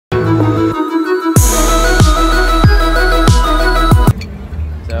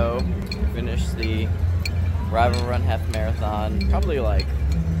rival run half marathon, probably like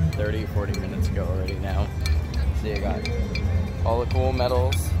 30 or 40 minutes ago already now. See, I got all the cool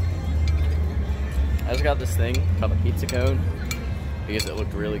medals. I just got this thing called a pizza cone because it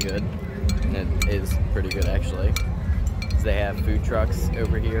looked really good, and it is pretty good actually. So they have food trucks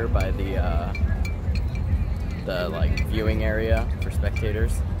over here by the like viewing area for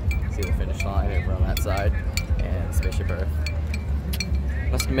spectators. See the finish line over on that side, and Spaceship Earth.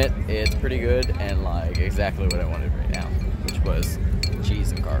 Must admit, it's pretty good and like exactly what I wanted right now, which was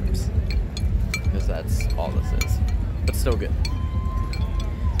cheese and carbs, because that's all this is, but still good.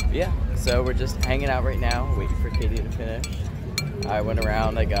 But yeah, so we're just hanging out right now, waiting for Katie to finish. I went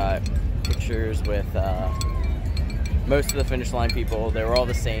around, I got pictures with most of the finish line people. They were all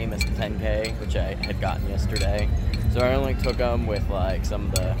the same as the 10K, which I had gotten yesterday. So I only took them with like some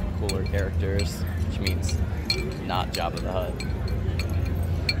of the cooler characters, which means not Jabba the Hutt.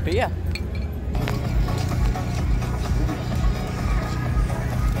 But yeah.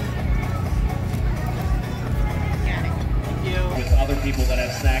 Thank you. With other people that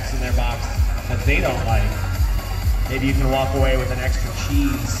have snacks in their box that they don't like, maybe you can walk away with an extra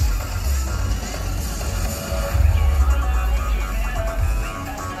cheese.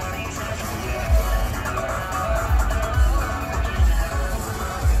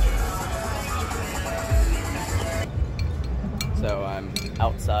 So I'm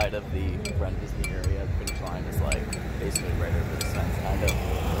outside of the RunDisney area. The finish line is like basically right over the fence, kind of.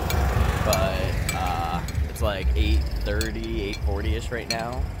 But it's like 8:30, 8:40ish right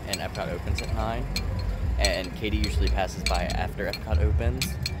now, and Epcot opens at 9. And Katie usually passes by after Epcot opens.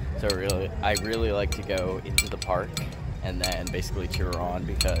 So I really like to go into the park and then basically cheer her on,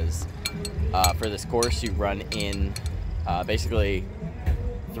 because for this course you run in basically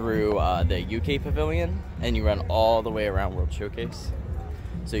through the UK Pavilion, and you run all the way around World Showcase.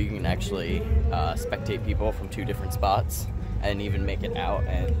 So you can actually spectate people from 2 different spots and even make it out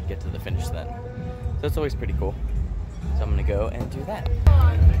and get to the finish then. So it's always pretty cool. So I'm gonna go and do that.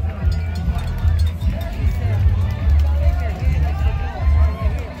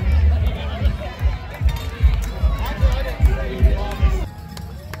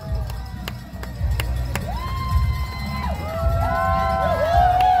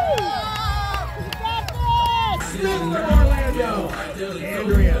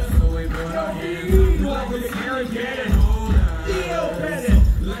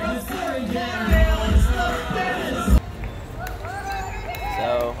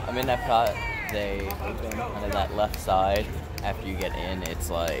 So I'm in Epcot. They open kind of that left side. After you get in, it's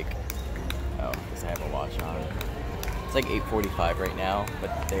like, oh, because I have a watch on. It's like 8:45 right now,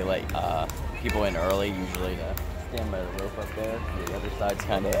 but they let people in early usually to stand by the rope up there. The other side's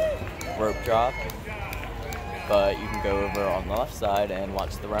kind of rope drop, but you can go over on the left side and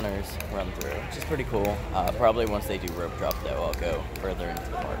watch the runners run through, which is pretty cool. Probably once they do rope drop though, I'll go further into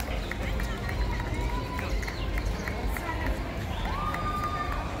the park.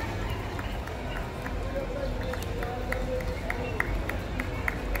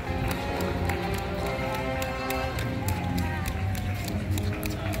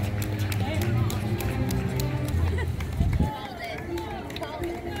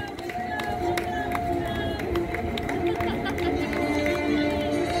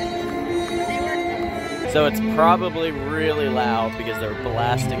 So it's probably really loud because they're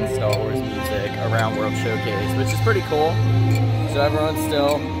blasting Star Wars music around World Showcase, which is pretty cool. So everyone's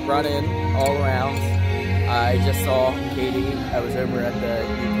still running all around. I just saw Katie. I was over at the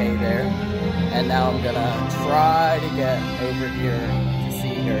UK there. And now I'm gonna try to get over here to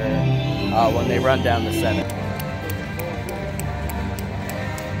see her when they run down the center.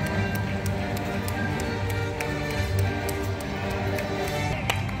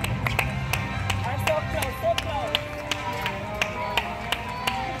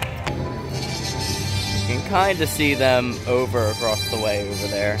 You can kind of see them over across the way over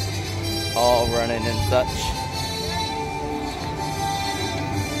there, all running and such.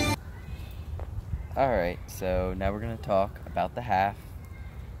 Alright, so now we're going to talk about the half.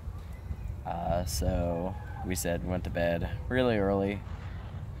 So we said we went to bed really early,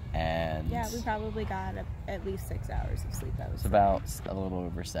 and yeah, we probably got at least 6 hours of sleep. That was about a little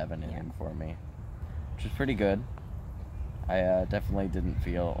over 7 in for me, which is pretty good. I definitely didn't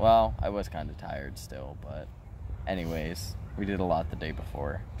feel, well, I was kind of tired still, but anyways, we did a lot the day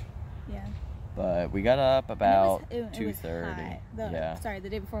before. Yeah. But we got up about 2:30. Yeah. Sorry, the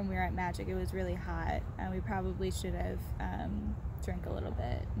day before when we were at Magic, it was really hot, and we probably should have drank a little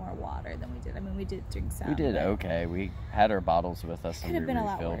bit more water than we did. I mean, we did drink some. We did okay. We had our bottles with us and we refilled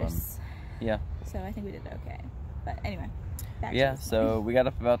them. Could have been a lot worse. Yeah. So I think we did okay. But anyway. Yeah, so we got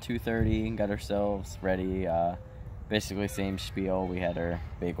up about 2:30 and got ourselves ready. Basically same spiel. We had our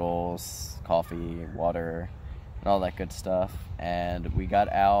bagels, coffee, water, and all that good stuff. And we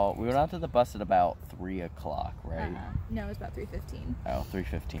got out. We went out to the bus at about 3 o'clock, right? No, it was about 3:15. Oh,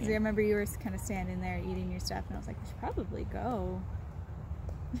 3:15. Because I remember you were kind of standing there eating your stuff, and I was like, we should probably go.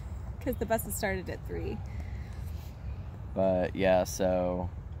 Because the buses started at 3. But yeah, so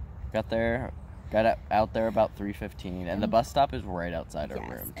got out there about 3:15, and the bus stop is right outside our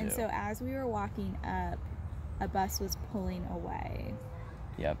room, too. And so as we were walking up, a bus was pulling away.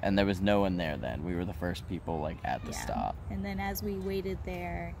 Yep, and there was no one there then. We were the first people, like, at the stop. And then as we waited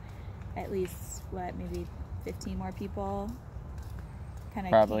there, at least, maybe 15 more people kind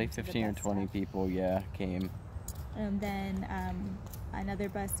of probably 15 or 20 people, came. And then another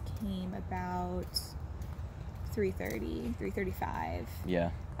bus came about 3:30, 3:35.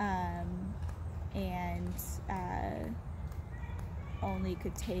 Yeah. And only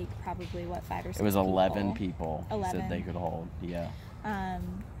could take probably 5 or 6 It was 11 people. 11 said they could hold,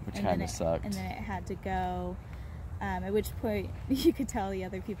 which kind of sucked. And then it had to go, at which point you could tell the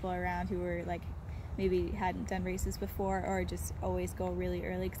other people around who were like maybe hadn't done races before or just always go really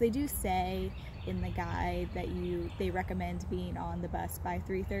early, because they do say in the guide that they recommend being on the bus by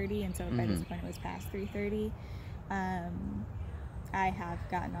 3:30, and so by this point it was past 3:30. I have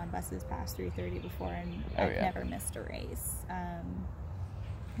gotten on buses past 3:30 before, and I've never missed a race. I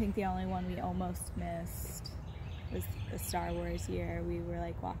think the only one we almost missed was the Star Wars year. We were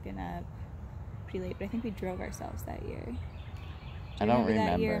like walking up pretty late, but I think we drove ourselves that year. I don't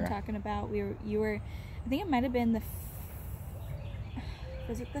remember that year I'm talking about. You were, I think it might have been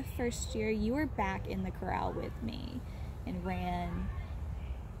was it the first year? You were back in the corral with me and ran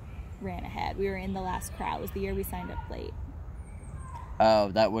ahead. We were in the last corral. It was the year we signed up late.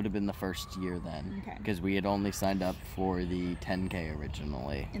 Oh, that would have been the first year then. Okay. Because we had only signed up for the 10K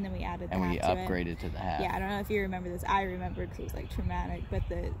originally. And then we added the half to it. And we upgraded to the half. Yeah, I don't know if you remember this. I remember because it was like traumatic, but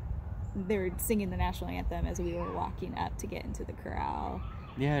they were singing the national anthem as we were walking up to get into the corral.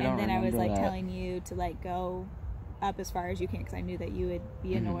 Yeah, I don't remember. And then I was like telling you to like go up as far as you can, because I knew that you would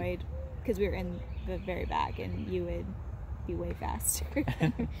be annoyed because we were in the very back and you would be way faster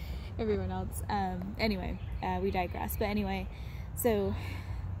than everyone else. Anyway, we digress. But anyway, so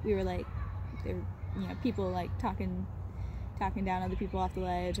we were like, there were, people like talking down other people off the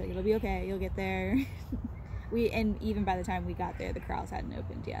ledge, like, it'll be okay, you'll get there. And even by the time we got there, the corrals hadn't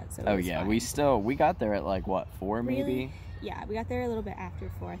opened yet. So fine. We got there at like what, 4 maybe? Really? Yeah, we got there a little bit after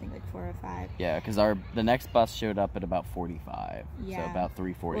 4, I think like 4:05. Yeah, because the next bus showed up at about 45. Yeah. So about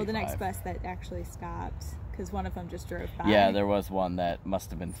 3:45. Well, the next bus that actually stopped, because one of them just drove by. Yeah, there was one that must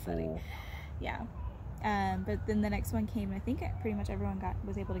have been full. Yeah. But then the next one came, and I think pretty much everyone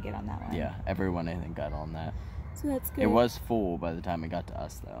was able to get on that one. Yeah, everyone I think got on that. So that's good. It was full by the time it got to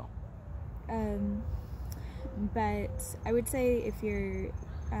us though. But I would say if you're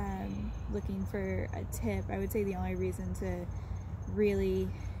looking for a tip, I would say the only reason to really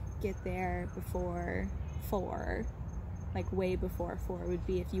get there before 4, like way before 4, would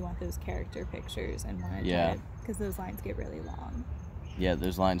be if you want those character pictures and want to, because those lines get really long. Yeah,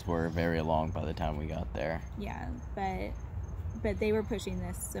 those lines were very long by the time we got there. Yeah, but they were pushing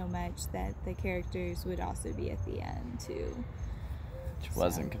this so much that the characters would also be at the end too. Which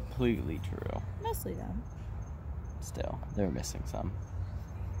wasn't completely true. Mostly though. Still, they were missing some.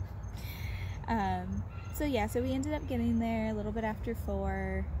 So we ended up getting there a little bit after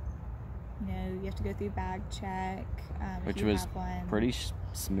 4. You have to go through bag check, which was pretty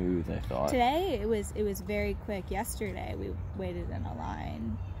smooth, I thought. Today it was very quick. Yesterday we waited in a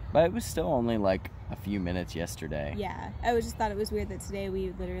line. But it was still only like a few minutes yesterday. Yeah, I just thought it was weird that today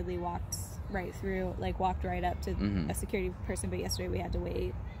we literally walked right up to a security person, but yesterday we had to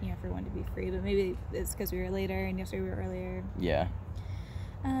wait, for one to be free. But maybe it's because we were later and yesterday we were earlier. Yeah.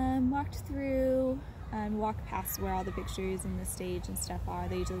 Walked through and walked past where all the pictures and the stage and stuff are.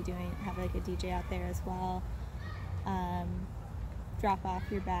 They usually have like a DJ out there as well. Drop off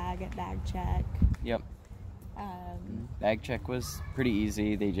your bag at bag check. Yep. Bag check was pretty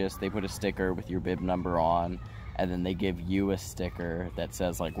easy. They put a sticker with your bib number on, and then they give you a sticker that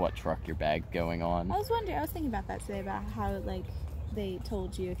says like what truck your bag's going on. I was thinking about that today, about how like they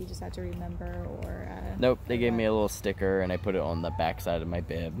told you if you just had to remember or nope, they gave me a little sticker and I put it on the back side of my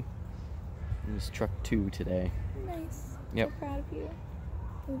bib. It was truck 2 today. Nice. Yep. So proud of you.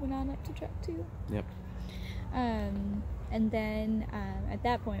 Moving on up to truck 2. Yep. And then at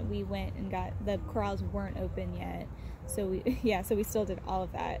that point we went and the corrals weren't open yet, so we still did all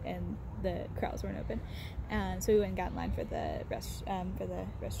of that and the corrals weren't open, so we went and got in line for the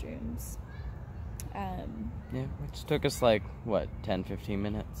restrooms. Yeah, which took us like, what, 10, 15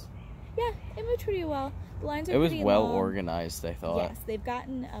 minutes? Yeah, it moved pretty well. The lines are It was pretty well long. organized, I thought. Yes, they've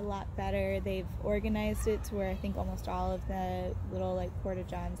gotten a lot better. They've organized it to where I think almost all of the little like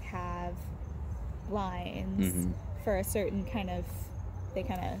porta-johns have lines for a certain kind of, they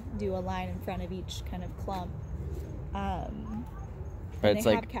kind of do a line in front of each kind of clump. But it's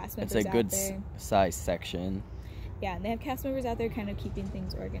like, it's a good size section. Yeah, and they have cast members out there kind of keeping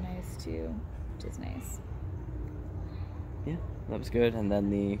things organized too, which is nice. Yeah, that was good. And then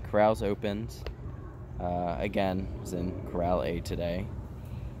the corrals opened. Again, was in Corral A today.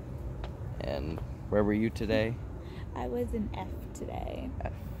 And where were you today? I was in F today,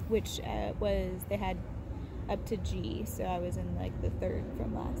 F. Which was, they had up to G, so I was in like the third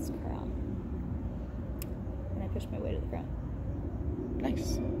from last corral. And I pushed my way to the front.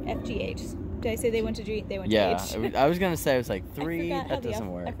 Nice. FGH. Did I say they went to G? They went to H. Yeah, I was going to say, it was like 3, that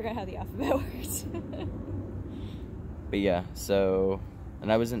doesn't work. I forgot how the alphabet works. But yeah, so,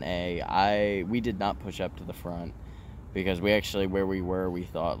 and I was in A. We did not push up to the front because we actually, where we were, we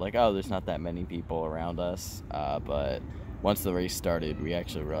thought like, oh, there's not that many people around us. But once the race started, we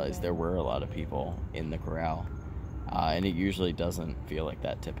actually realized there were a lot of people in the corral. And it usually doesn't feel like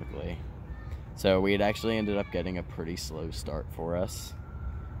that typically. So we had actually ended up getting a pretty slow start for us.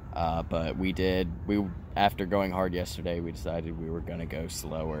 But after going hard yesterday, we decided we were going to go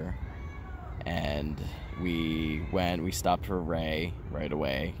slower. And we stopped for Ray right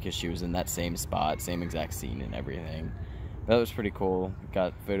away because she was in that same spot, same exact scene and everything. But that was pretty cool. We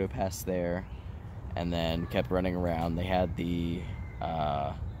got photo pass there and then kept running around. They had the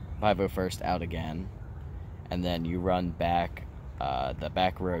 501st out again. And then you run back the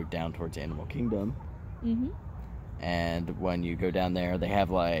back road down towards Animal Kingdom. And when you go down there, they have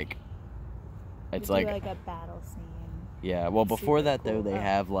like, it's like a battle scene. Yeah, well, before that, cool. though, they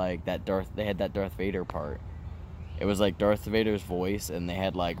have, like, they had that Darth Vader part. It was, like, Darth Vader's voice, and they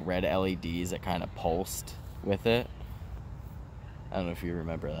had, like, red LEDs that kind of pulsed with it. I don't know if you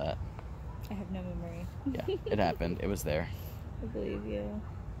remember that. I have no memory. Yeah, it happened. It was there. I believe you.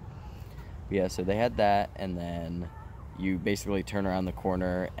 Yeah, so they had that, and then you basically turn around the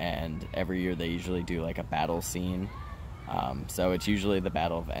corner, and every year they usually do, like, a battle scene. So it's usually the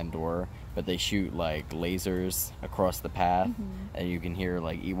Battle of Endor, but they shoot like lasers across the path, and you can hear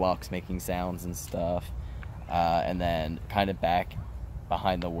like Ewoks making sounds and stuff. And then kind of back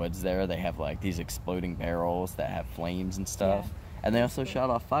behind the woods there, they have like these exploding barrels that have flames and stuff. Yeah. And they also shot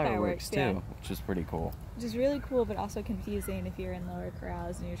off fireworks too, which was pretty cool. Which is really cool, but also confusing if you're in lower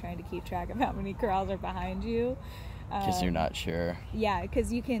corrals and you're trying to keep track of how many corrals are behind you. Because you're not sure. Yeah,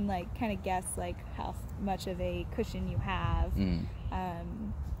 because you can like kind of guess like how much of a cushion you have,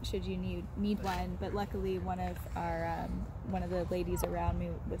 should you need one. But luckily, one of the ladies around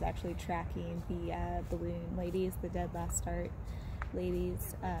me was actually tracking the balloon ladies, the Dead Last Start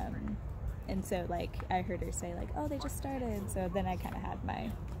ladies, and so like I heard her say like, oh, they just started. So then I kind of had I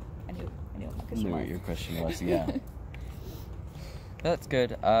knew what my question was. Knew what your question was, yeah. That's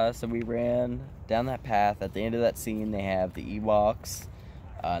good. So we ran down that path. At the end of that scene, they have the Ewoks,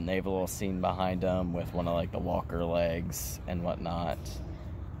 and they have a little scene behind them with one of like the walker legs and whatnot.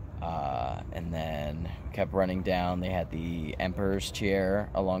 And then kept running down. They had the Emperor's Chair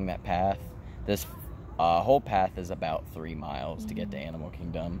along that path. This whole path is about 3 miles to get to Animal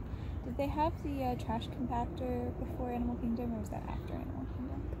Kingdom. Did they have the trash compactor before Animal Kingdom, or was that after Animal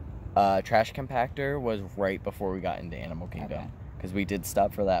Kingdom? Trash compactor was right before we got into Animal Kingdom. Because we did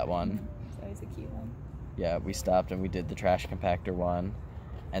stop for that one. It's always a cute one. Yeah, we stopped and we did the trash compactor one.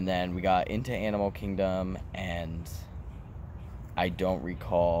 And then we got into Animal Kingdom, and I don't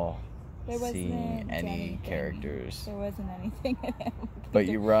recall seeing any characters. There wasn't anything in Animal Kingdom. But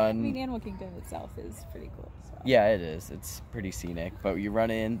you run... I mean, Animal Kingdom itself is pretty cool. So. Yeah, it is. It's pretty scenic. But you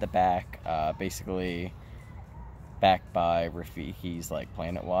run in the back, basically back by Rafiki's like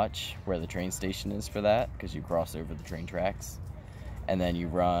Planet Watch, where the train station is for that, because you cross over the train tracks. And then you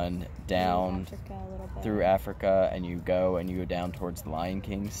run down through Africa, and you go down towards the Lion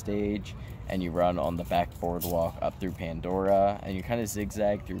King stage, and you run on the back boardwalk up through Pandora, and you kind of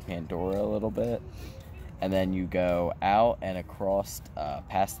zigzag through Pandora a little bit, and then you go out and across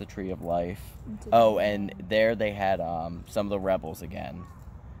past the Tree of Life. Oh, and there they had some of the Rebels again.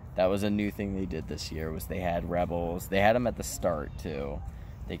 That was a new thing they did this year, was they had Rebels. They had them at the start too.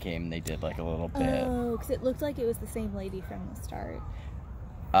 They came and they did like a little bit. Oh, because it looked like it was the same lady from the start.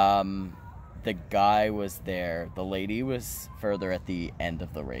 The guy was there. The lady was further at the end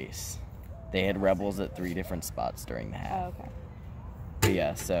of the race. They had Rebels at 3 different spots during the half. Oh, okay. But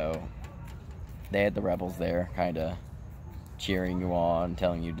yeah, so they had the Rebels there, kind of cheering you on,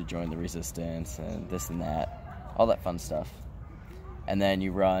 telling you to join the resistance and this and that, all that fun stuff. And then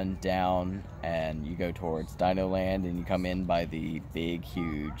you run down and you go towards Dino Land, and you come in by the big,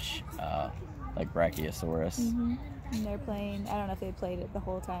 huge, like Brachiosaurus. Mm-hmm. And they're playing, I don't know if they played it the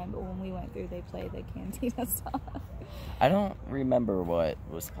whole time, but when we went through, they played the Cantina song. I don't remember what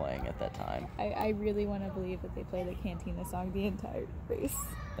was playing at that time. I really want to believe that they played the Cantina song the entire race.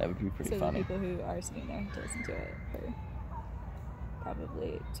 That would be pretty so funny. So the people who are sitting there to listen to it for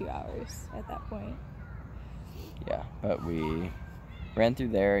probably 2 hours at that point. Yeah, but we ran through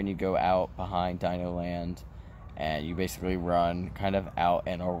there, and you go out behind Dino Land, and you basically run kind of out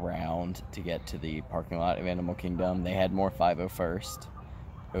and around to get to the parking lot of Animal Kingdom. They had more 501st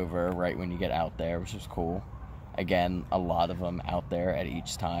over right when you get out there, which was cool. Again, a lot of them out there at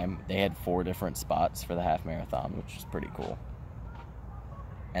each time. They had 4 different spots for the half marathon, which was pretty cool.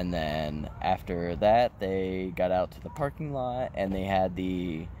 And then after that, they got out to the parking lot, and they had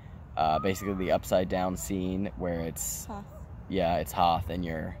the basically the upside down scene where it's Hoth. Yeah, it's Hoth, and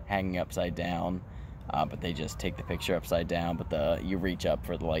you're hanging upside down, but they just take the picture upside down, but you reach up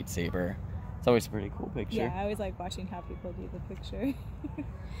for the lightsaber. It's always a pretty cool picture. Yeah, I always like watching how people do the picture.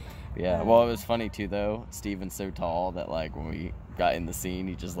 Yeah, well, it was funny too, though. Steven's so tall that, like, when we got in the scene,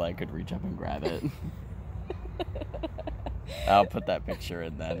 he just, like, could reach up and grab it. I'll put that picture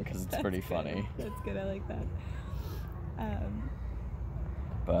in then, because it's pretty funny. That's good, I like that.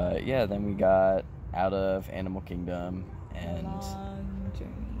 But, yeah, then we got out of Animal Kingdom, and... long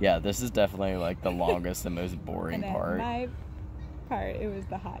journey. Yeah, this is definitely, like, the longest and most boring and part. My part, it was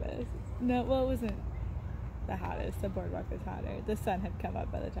the hottest. No, well, it wasn't the hottest. The boardwalk was hotter. The sun had come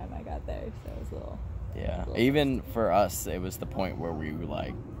up by the time I got there, so it was a little... Yeah, even for us, it was the point where we were,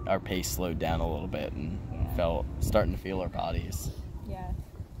 like, our pace slowed down a little bit and starting to feel our bodies. Yeah.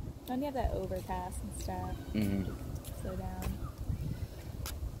 And you have that overpass and stuff. Mm-hmm. Slow down.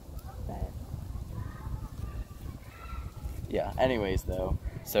 But... Yeah, anyways, though,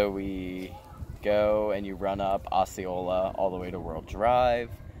 so we go and you run up Osceola all the way to World Drive.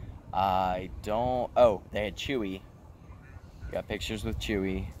 They had Chewie. You got pictures with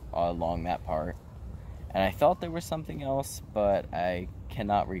Chewie along that part. And I thought there was something else, but I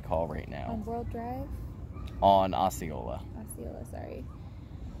cannot recall right now. On World Drive? On Osceola. Osceola, sorry.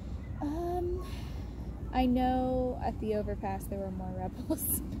 I know at the overpass there were more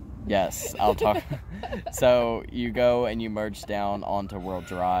rebels. Yes, I'll talk. So you go and you merge down onto World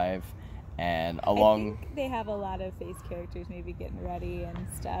Drive, and along. I think they have a lot of face characters maybe getting ready and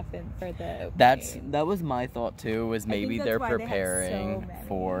stuff, and for the opening. That was my thought too. Was maybe they're preparing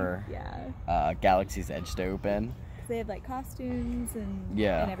for Galaxy's Edge to open. They have like costumes and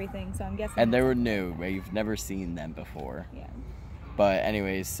everything, so I'm guessing. And they were new. You've never seen them before. Yeah. But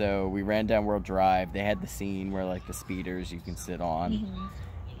anyways, so we ran down World Drive. They had the scene where like the speeders you can sit on. Mm-hmm.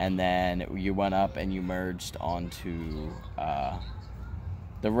 And then you went up and you merged onto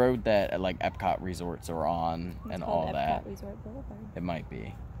the road that like Epcot resorts are on and all Epcot that. Resort Boulevard. It might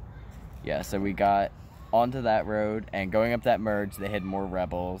be. Yeah, so we got onto that road, and going up that merge, they had more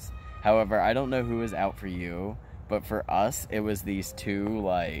rebels. However, I don't know who was out for you, but for us, it was these 2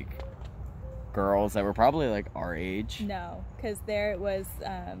 like girls that were probably like our age. No, because there was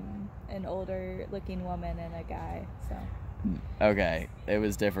an older looking woman and a guy, so. Okay, it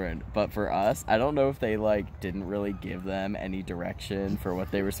was different. But for us, I don't know if they like didn't really give them any direction for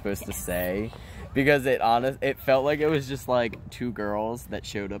what they were supposed to say, because it felt like it was just like 2 girls that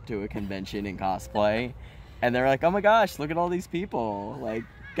showed up to a convention in cosplay, and they're like, "Oh my gosh, look at all these people! Like,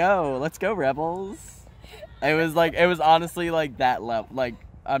 let's go, rebels!" It was honestly like that level. Like,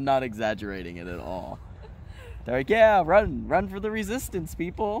 I'm not exaggerating it at all. They're like, "Yeah, run for the resistance,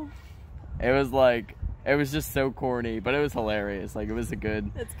 people!" It was just so corny, but it was hilarious. Like, it was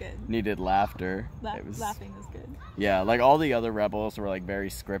That's good. Needed laughter. Laughing was good. Yeah, like all the other rebels were like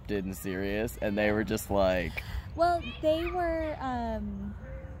very scripted and serious, and they were just like. Well, they were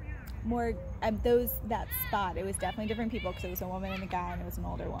more that spot. It was definitely different people because it was a woman and a guy, and it was an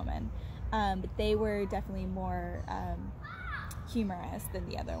older woman. But they were definitely more humorous than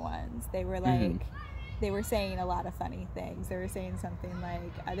the other ones. They were like. Mm-hmm. They were saying a lot of funny things. They were saying something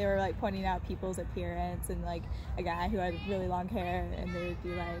like, they were like pointing out people's appearance, and like a guy who had really long hair, and they would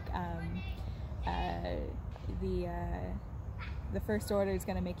be like, the First Order is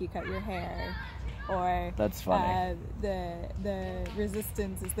going to make you cut your hair, or that's funny. The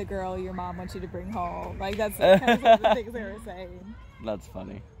Resistance is the girl your mom wants you to bring home. Like, that's kind of some of the things they were saying. That's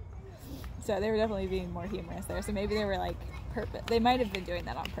funny. So they were definitely being more humorous there. So maybe they were like purpose. They might have been doing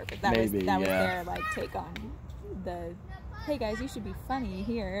that on purpose. That was their like take on the, hey guys, you should be funny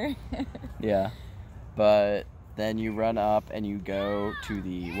here. Yeah, but Then you run up and you go to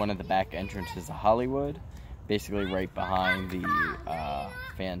one of the back entrances of Hollywood, basically right behind the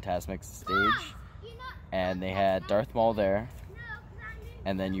Fantasmic stage. And they had Darth Maul there.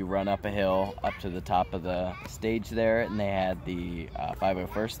 And then you run up a hill up to the top of the stage there, and they had the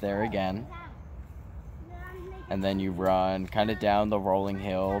 501st there again. And then you run kind of down the rolling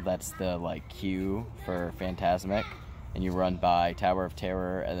hill, that's the like queue for Fantasmic, and you run by Tower of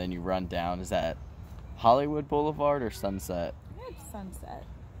Terror, and then you run down, is that Hollywood Boulevard or Sunset? It's Sunset.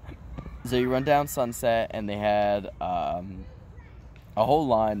 So you run down Sunset, and they had a whole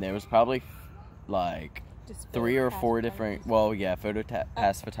line. There was probably like 3 or 4 different,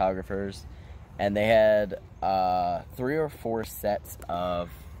 pass photographers, and they had 3 or 4 sets of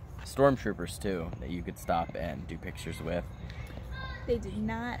stormtroopers too that you could stop and do pictures with. They did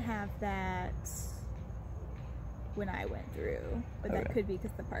not have that when I went through, but that could be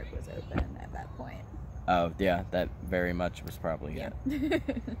because the park was open at that point. Oh yeah, that very much was probably it.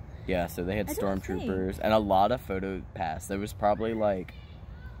 Yeah, so they had I stormtroopers and a lot of photo pass. There was probably like,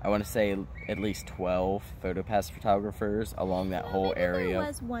 I want to say at least 12 photo pass photographers along that whole area. There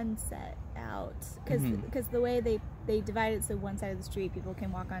was one set out because the way they divided, so one side of the street people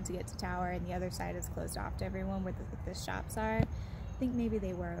can walk on to get to Tower, and the other side is closed off to everyone where the shops are. I think maybe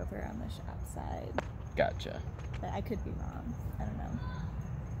they were over on the shop side. Gotcha. But I could be wrong. I don't know.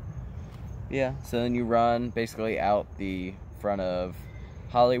 Yeah, so then you run basically out the front of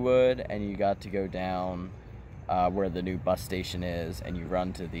Hollywood, and you got to go down where the new bus station is, and you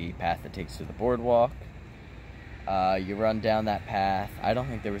run to the path that takes to the boardwalk. You run down that path. I don't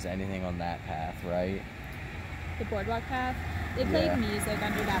think there was anything on that path, right? The boardwalk path? They played music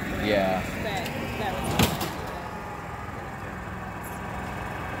under that bridge. Yeah. But that was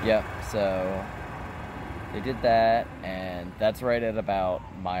Yep, so they did that, and that's right at about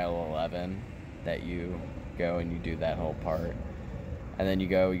mile 11 that you go and you do that whole part. And then you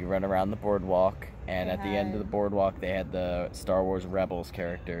run around the boardwalk, and at the end of the boardwalk they had the Star Wars Rebels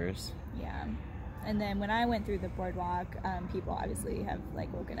characters. Yeah. And then when I went through the boardwalk, people obviously have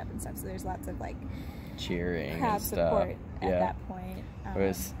like woken up and stuff, so there's lots of like cheering crowd and stuff. Support at that point. There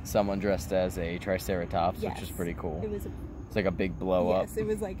was someone dressed as a Triceratops, which was pretty cool. It's like a big blow up. Yes, it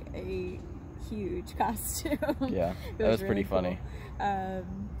was like a huge costume. Yeah, that was really pretty funny. Cool.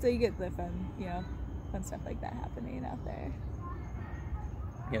 So you get the fun stuff like that happening out there.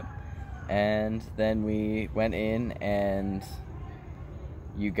 Yep. And then we went in, and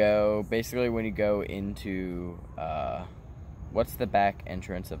you go, basically when you go into, what's the back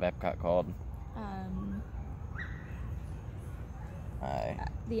entrance of Epcot called?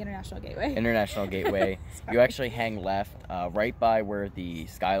 The International Gateway. International Gateway. You actually hang left right by where the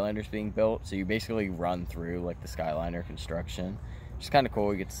Skyliner's being built, so you basically run through like the Skyliner construction. Which is kind of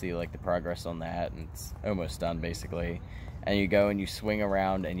cool. You get to see like the progress on that, and it's almost done basically. And you go and you swing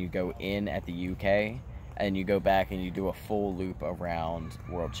around and you go in at the UK, and you go back and you do a full loop around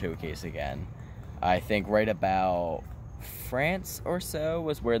World Showcase again. I think right about France or so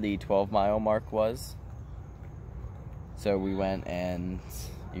was where the 12-mile mark was. So we went and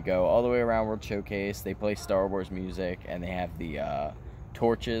you go all the way around World Showcase. They play Star Wars music, and they have the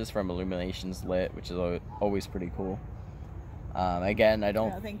torches from Illuminations lit, which is always pretty cool. Again, I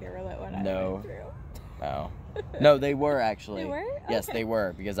don't think they were lit when I went through. Oh. No, they were actually. They were? Yes, Okay. they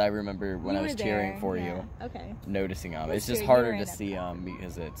were, because I remember when I was cheering for you, noticing them. It's just harder to see them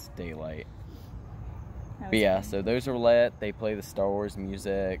because it's daylight. But yeah, so those are lit. They play the Star Wars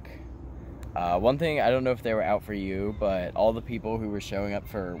music. One thing, I don't know if they were out for you, but all the people who were showing up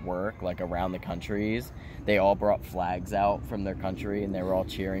for work, like around the countries, they all brought flags out from their country, and they were all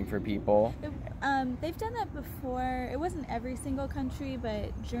cheering for people. They've done that before. It wasn't every single country,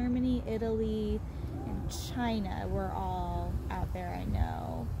 but Germany, Italy, and China were all out there, I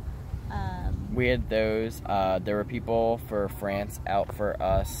know. We had those. There were people for France out for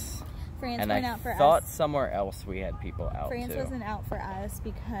us. France went out for us. I thought somewhere else we had people out France too. wasn't out for us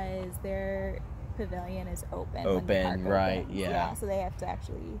because their pavilion is open. Open, when the park right, opens. yeah. So they have to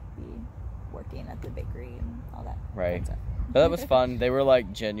actually be working at the bakery and all that. Right. But that was fun. They were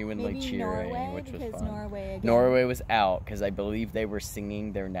like genuinely Maybe cheering, Norway, which was fun. Norway again. Norway was out because I believe they were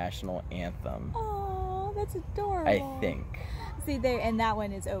singing their national anthem. Oh, that's adorable. I think. See, and that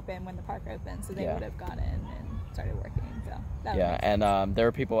one is open when the park opens, so they would have gone in and started working. So that and there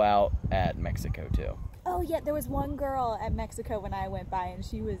were people out at Mexico too. Oh yeah, there was one girl at Mexico when I went by, and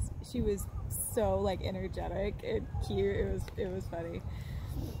she was so like energetic and cute. It was funny.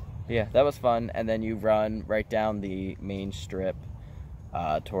 Yeah, that was fun. And then you run right down the main strip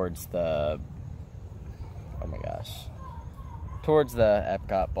towards the, oh my gosh, towards the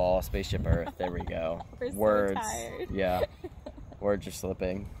Epcot ball, Spaceship Earth. There we go. We're Words. so tired. Yeah. Words are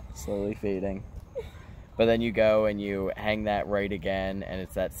slipping, slowly fading. But then you go and you hang that right again, and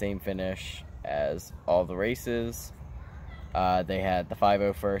it's that same finish as all the races. They had the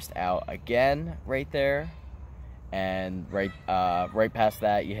 501st out again right there. And right past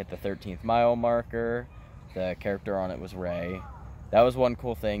that, you hit the 13th mile marker. The character on it was Ray. That was one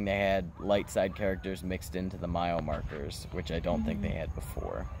cool thing. They had light side characters mixed into the mile markers, which I don't think they had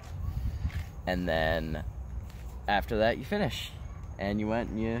before. And then after that, you finish. And you went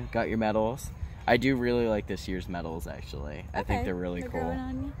and you got your medals. I do really like this year's medals, actually. Okay. I think they're really They're cool. growing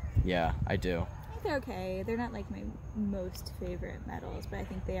on you? Yeah, I do. I think they're okay. They're not like my most favorite medals, but I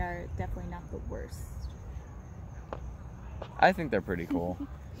think they are definitely not the worst. I think they're pretty cool.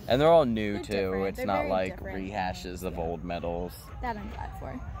 And they're all new, They're too. different. It's They're not very like different. rehashes of old medals. That I'm glad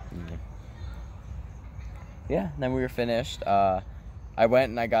for. Yeah, then we were finished. I went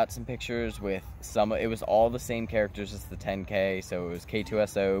and I got some pictures with some. It was all the same characters as the 10K, so it was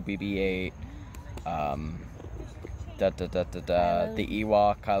K2SO, BB-8, the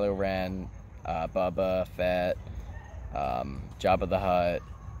Ewok, Kylo Ren, Bubba Fett, Jabba the Hutt,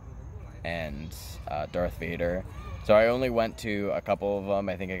 and Darth Vader. So I only went to a couple of them.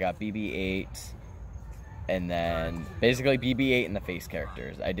 I think I got BB-8, and then basically BB-8 and the face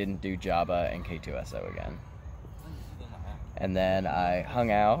characters. I didn't do Jabba and K2SO again. And then I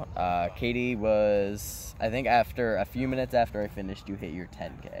hung out. Katie was, I think after a few minutes after I finished, you hit your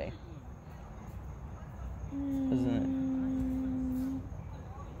 10K. Isn't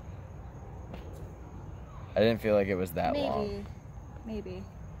it? I didn't feel like it was that long. Maybe.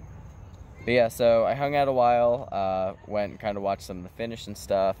 But yeah, so I hung out a while, went and kind of watched some of the finish and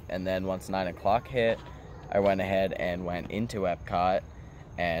stuff, and then once 9 o'clock hit, I went ahead and went into Epcot.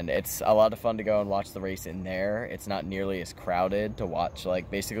 And it's a lot of fun to go and watch the race in there. It's not nearly as crowded to watch, like,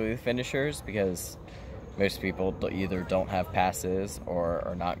 basically the finishers, because most people either don't have passes or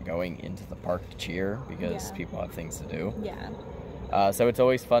are not going into the park to cheer because people have things to do. Yeah. So it's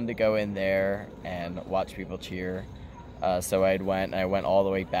always fun to go in there and watch people cheer. So I went all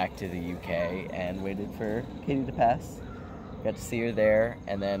the way back to the UK and waited for Katie to pass. Got to see her there,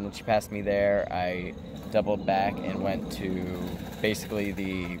 and then when she passed me there, I doubled back and went to basically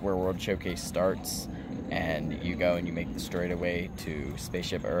where World Showcase starts, and you go and you make the straightaway to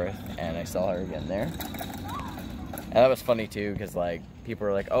Spaceship Earth, and I saw her again there. And that was funny too, because like people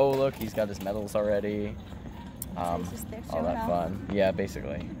were like, "Oh, look, he's got his medals already." All that fun. Yeah,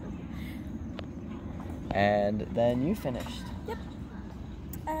 basically. And then you finished. Yep.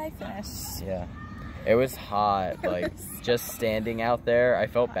 I finished. Yeah. It was hot, like, just standing out there. I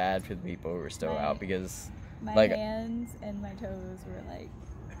felt bad for the people who were still out because, my like, hands and my toes were, like,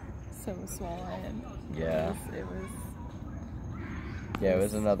 so swollen. Yeah. It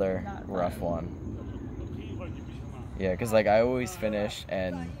was another rough one. Yeah, because, like, I always finish,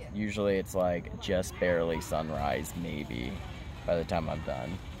 and usually it's, like, just barely sunrise, maybe, by the time I'm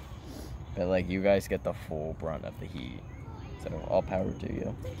done. But, like, you guys get the full brunt of the heat. So, all power to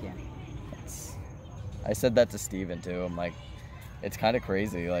you. Thank you. I said that to Steven too. I'm like, it's kind of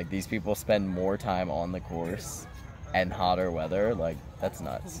crazy. Like, these people spend more time on the course and hotter weather. Like, that's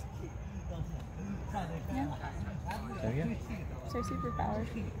nuts. Yeah. So, yeah. It's our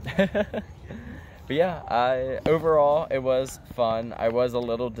superpower. But yeah, overall, it was fun. I was a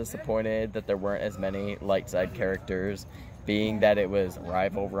little disappointed that there weren't as many light side characters, being that it was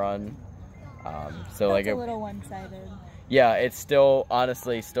Rival Run. So like a little one-sided. Yeah, it still,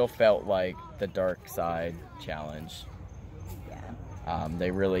 honestly, still felt like the Dark Side challenge. Yeah.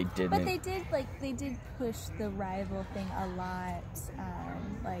 They really didn't. But they did push the rival thing a lot,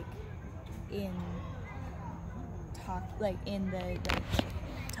 like in the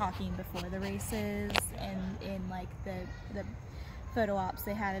talking before the races, and in like the photo ops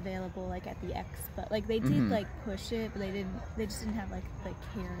they had available like at the expo. Like they did like push it, but they just didn't have like the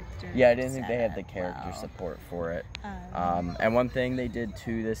character. Yeah, I didn't think they had the character support for it. And one thing they did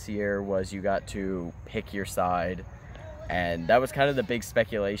too this year was you got to pick your side, and that was kind of the big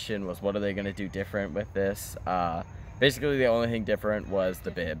speculation, was what are they going to do different with this. Basically the only thing different was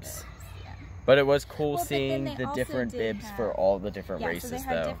the bibs. But it was cool seeing the different bibs for all the different races, so they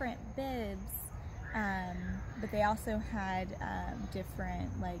had different bibs, but they also had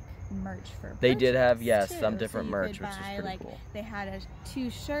different like merch for. They did have too. some different so merch, which was pretty cool. They had two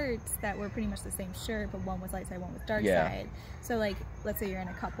shirts that were pretty much the same shirt, but one was light side, one was dark Yeah. side. So like, let's say you're in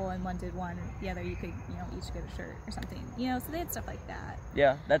a couple and one did one, and the other you could each get a shirt or something. So they had stuff like that.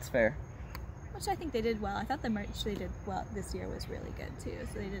 Yeah, that's fair. Which I think they did well. I thought the merch they did well this year was really good too,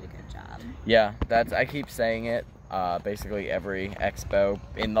 so they did a good job. Yeah, I keep saying it. basically every expo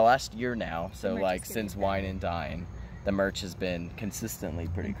in the last year now. So like since better. Wine and Dine, the merch has been consistently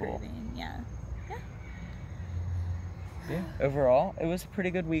pretty cool. Yeah. Yeah. Overall, it was a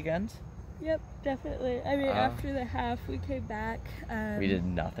pretty good weekend. Yep, definitely. I mean, after the half, we came back. We did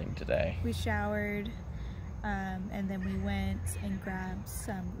nothing today. We showered, and then we went and grabbed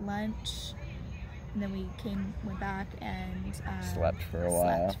some lunch. And then we went back and slept for a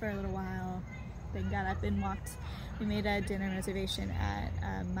while. Slept for a little while. Then got up and walked. We made a dinner reservation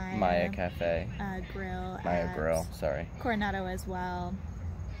at Maya Cafe. Grill. Maya Grill, sorry. Coronado as well.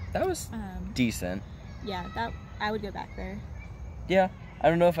 That was decent. Yeah, I would go back there. Yeah. I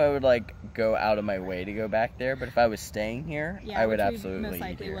don't know if I would like go out of my way to go back there, but if I was staying here, I would absolutely most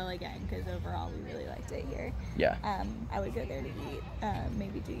likely eat here. will again, because overall we really liked it here. Yeah. I would go there to eat.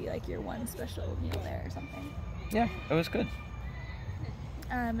 Maybe do like your one special meal there or something. Yeah, it was good.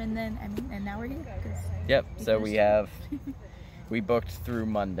 And then and now we're here. Yep. So we booked through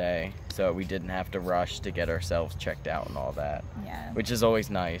Monday, so we didn't have to rush to get ourselves checked out and all that. Yeah. Which is always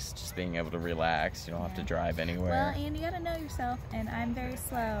nice, just being able to relax. You don't have to drive anywhere. Well, and you gotta know yourself, and I'm very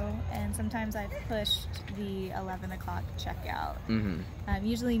slow, and sometimes I've pushed the 11 o'clock checkout.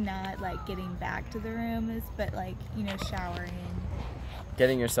 Usually not like getting back to the room, but like, you know, showering.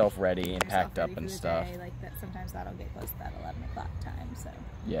 Getting yourself ready and packed up and stuff. Day, like that, sometimes that'll get close to that 11 o'clock time, so.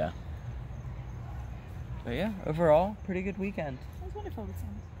 Yeah. But yeah, overall, pretty good weekend. It was wonderful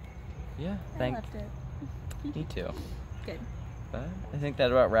weekend. Yeah, I loved it. Me too. Good. But I think that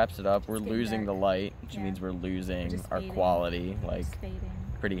about wraps it up. We're It's getting losing dark. the light, which means we're losing Just our fading. quality, like Fading.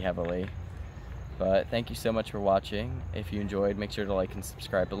 pretty heavily. But thank you so much for watching. If you enjoyed, make sure to like and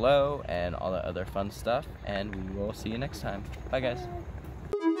subscribe below and all that other fun stuff. And we will see you next time. Bye, guys. Bye.